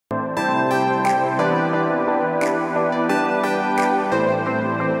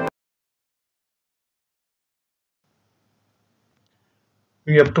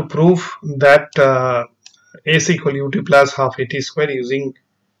we have to prove that s equal ut plus half at square using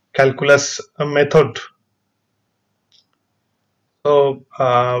calculus method. So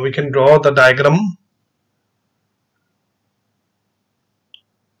we can draw the diagram.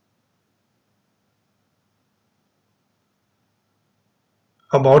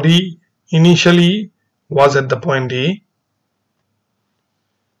 A body initially was at the point A,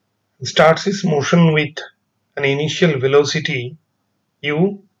 starts its motion with an initial velocity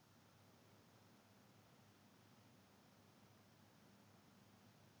u,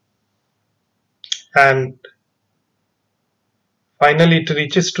 and finally it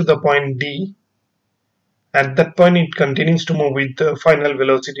reaches to the point D. At that point it continues to move with the final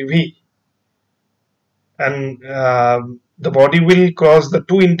velocity v, and the body will cross the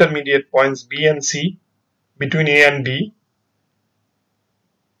two intermediate points B and C between A and D.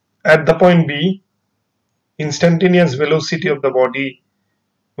 At the point B, instantaneous velocity of the body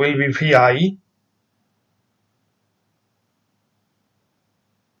will be vi.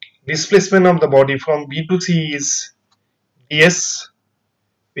 Displacement of the body from B to C is ds,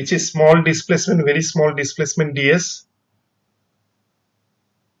 which is small displacement, very small displacement ds.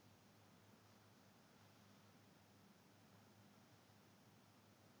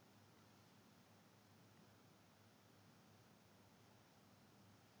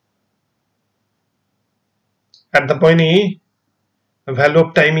 At the point A, the value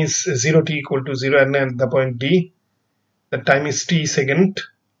of time is 0 t equal to 0, and at the point D, the time is t second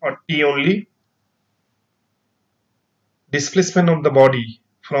or t only. Displacement of the body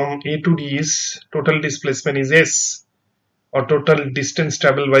from A to D is, total displacement is s, or total distance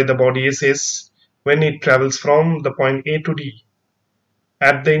traveled by the body is s when it travels from the point A to D.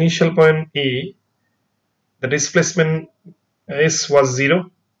 At the initial point A, the displacement s was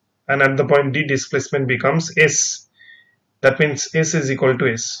 0, and at the point D displacement becomes s. That means s is equal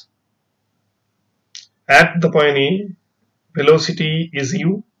to s. At the point A, velocity is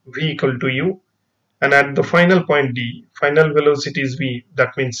u, v equal to u, and at the final point D, final velocity is v,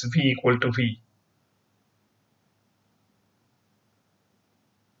 that means v equal to v.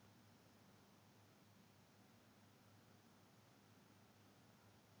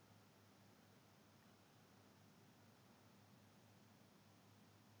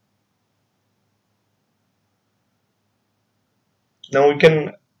 Now we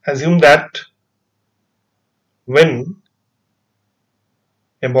can assume that when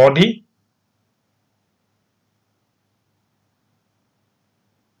a body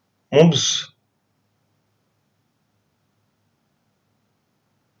moves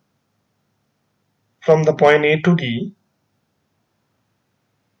from the point A to D,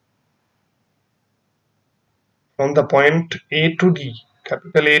 from the point A to D,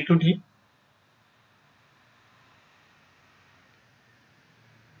 capital A to D,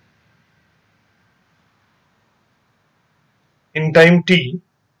 in time t,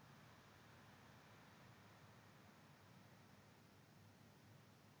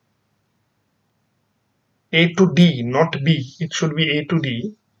 A to D, not B, it should be A to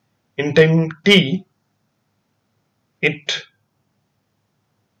D. In time t, it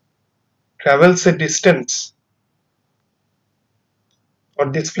travels a distance, or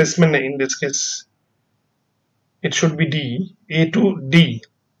displacement in this case, it should be d, A to D,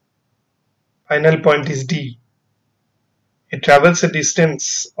 final point is D. It travels a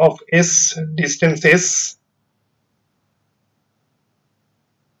distance of s, distance s,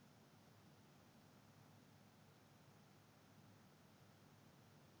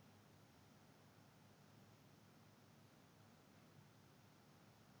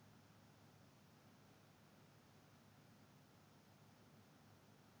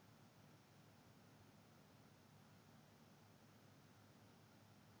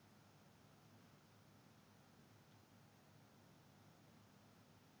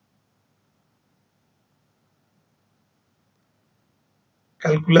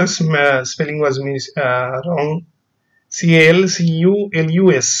 calculus spelling was wrong,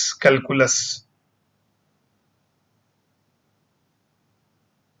 calculus, calculus.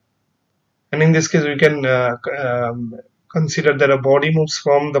 And in this case we can consider that a body moves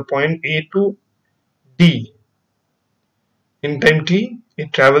from the point A to D. In time t,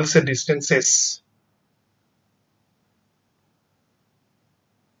 it travels a distance s.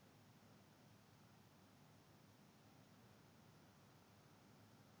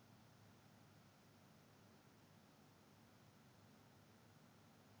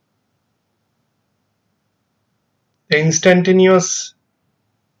 The instantaneous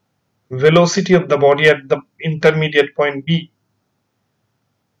velocity of the body at the intermediate point B,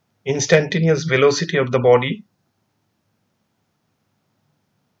 instantaneous velocity of the body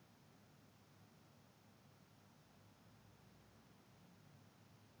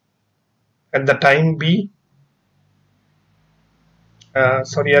at the time B, at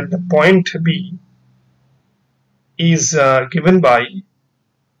the point B is given by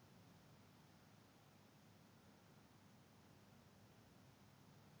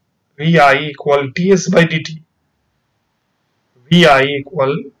Vi equal ds by dt. Vi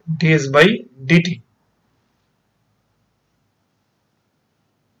equal ds by dt.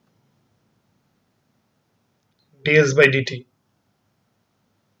 ds by dt.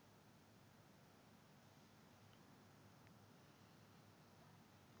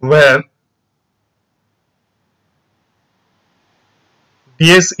 Where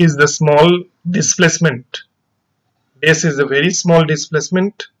ds is the small displacement. Ds is a very small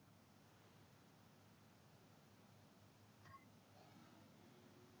displacement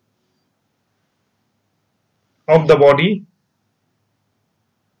of the body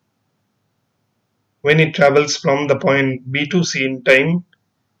when it travels from the point B to C in time,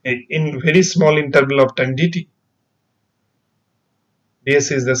 in very small interval of time dt.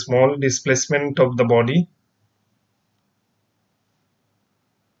 Ds is the small displacement of the body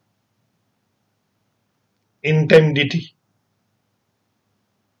in time dt,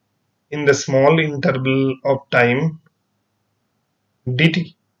 in the small interval of time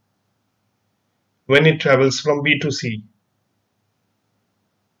dt when it travels from B to C.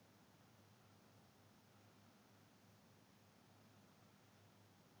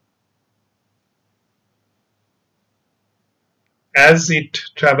 As it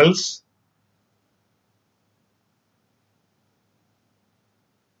travels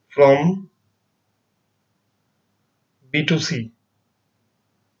from B to C.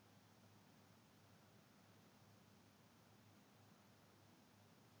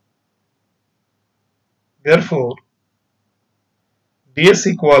 Therefore, ds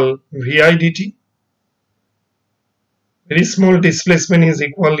equal Vi dt. Very small displacement is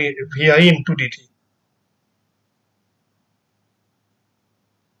equal Vi into dt.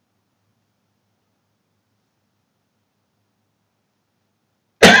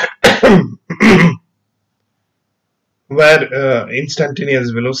 Where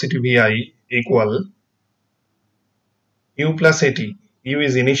instantaneous velocity Vi equal u plus at. U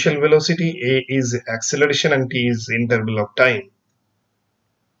is initial velocity, a is acceleration, and t is interval of time.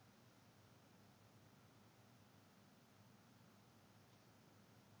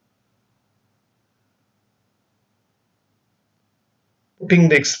 Putting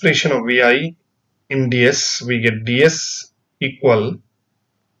the expression of Vi in ds, we get ds equal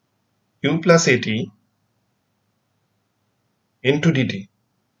u plus at into dt.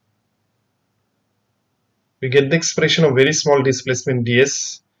 We get the expression of very small displacement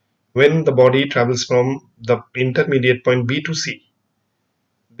ds when the body travels from the intermediate point B to C.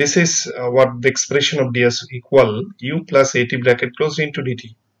 This is what the expression of ds equal u plus at bracket closed into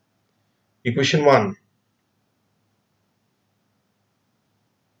dt. Equation 1.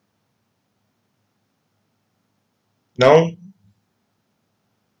 Now,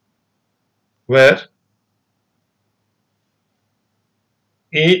 where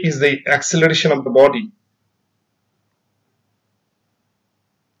a is the acceleration of the body,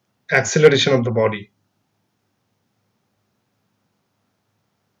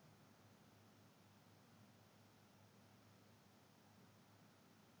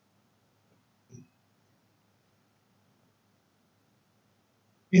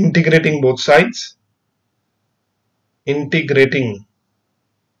 integrating both sides,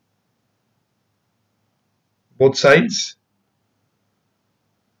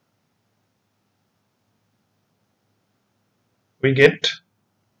 we get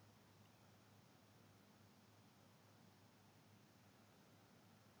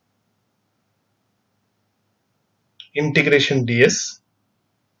integration ds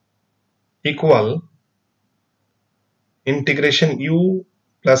equal integration u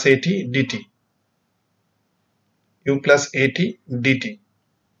plus at dt. U plus at dt.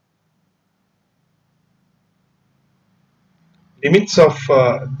 Limits of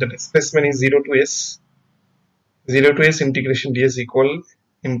the displacement is 0 to s. 0 to s integration ds equal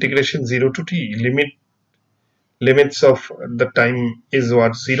integration 0 to t. Limits of the time is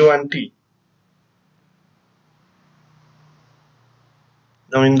what? 0 and t.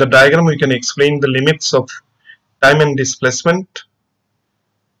 Now in the diagram we can explain the limits of time and displacement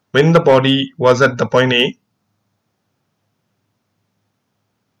when the body was at the point A.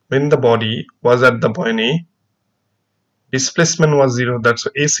 When the body was at the point A, displacement was 0. That's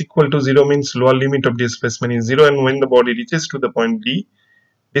s equal to 0 means lower limit of displacement is 0, and when the body reaches to the point B,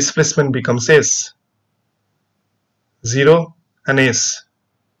 displacement becomes s. 0 and s,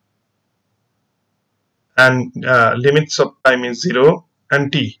 and limits of time is 0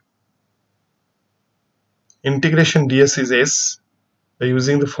 and t. Integration ds is s by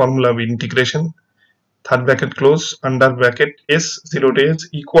using the formula of integration, third bracket close, under bracket s 0 to s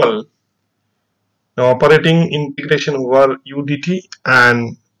equal. Now operating integration over u dt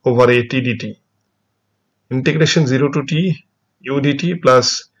and over a t dt. Integration 0 to t u dt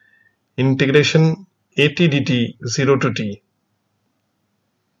plus integration a t dt 0 to t.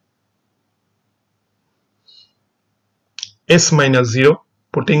 S minus 0,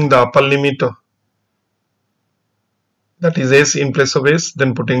 putting the upper limit of, that is s in place of s,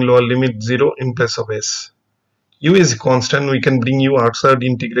 then putting lower limit 0 in place of s. U is constant, we can bring u outside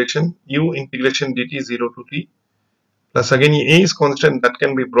integration, u integration dt 0 to t, plus again a is constant, that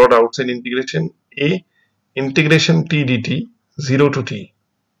can be brought outside integration, a integration t dt 0 to t.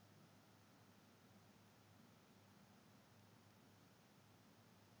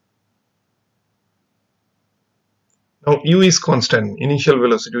 Now u is constant, initial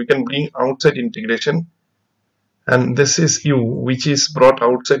velocity, we can bring outside integration, and this is u which is brought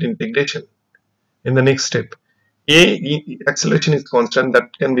outside integration in the next step. Acceleration is constant,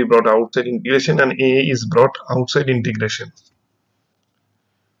 that can be brought outside integration, and a is brought outside integration.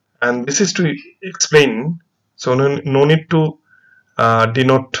 And this is to explain, so no need to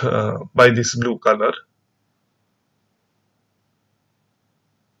denote by this blue color.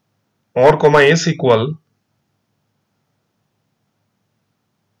 Or comma s equal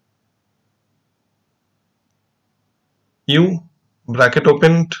u bracket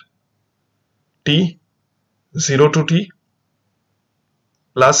opened t 0 to t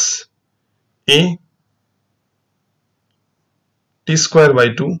plus a t square by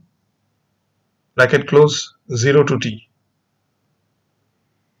 2 bracket close 0 to t,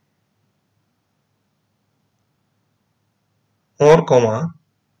 or comma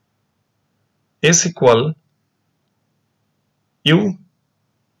s equal u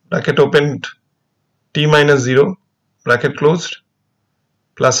bracket opened t minus 0 bracket closed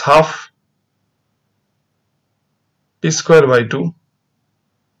plus half t square by 2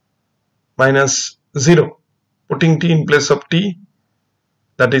 minus 0, putting t in place of t,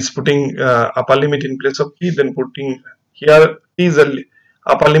 that is putting upper limit in place of t, then putting here t is the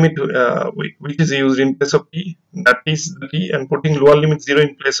upper limit which is used in place of t, that is the t, and putting lower limit 0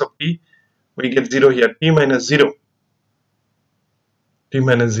 in place of t, we get 0 here, t minus 0, t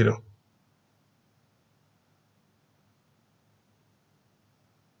minus 0.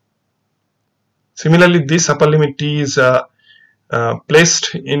 Similarly, this upper limit t is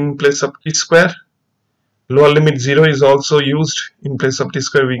placed in place of t square. Lower limit 0 is also used in place of t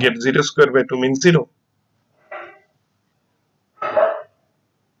square. We get 0 square by 2 means 0.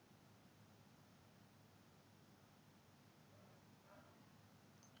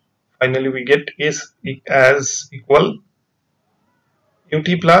 Finally, we get s as equal ut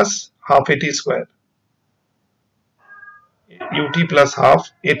plus half at square. Ut plus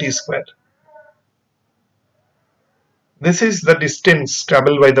half at square. This is the distance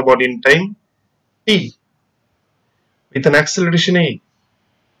traveled by the body in time t with an acceleration a.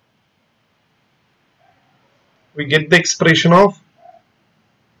 We get the expression of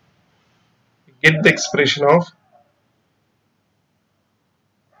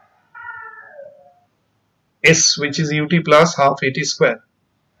s, which is ut plus half at square.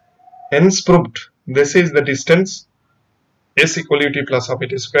 Hence proved. This is the distance s equal ut plus half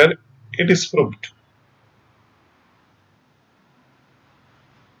at square. It is proved.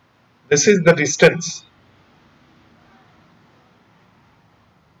 This is the distance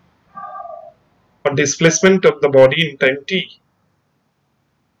or displacement of the body in time t.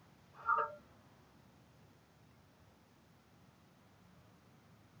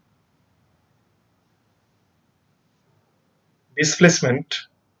 Displacement.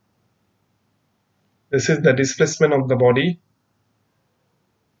 This is the displacement of the body,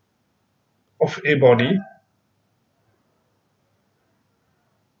 of a body,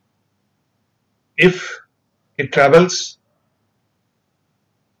 if it travels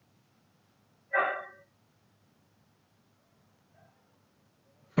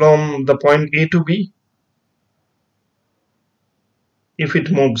from the point A to B, if it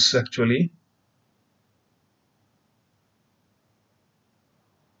moves actually,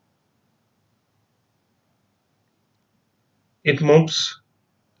 it moves,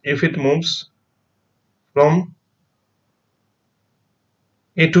 if it moves from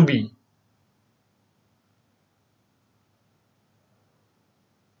A to B,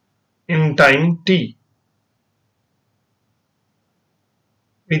 in time t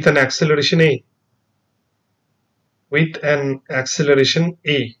with an acceleration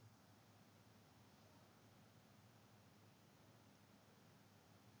a,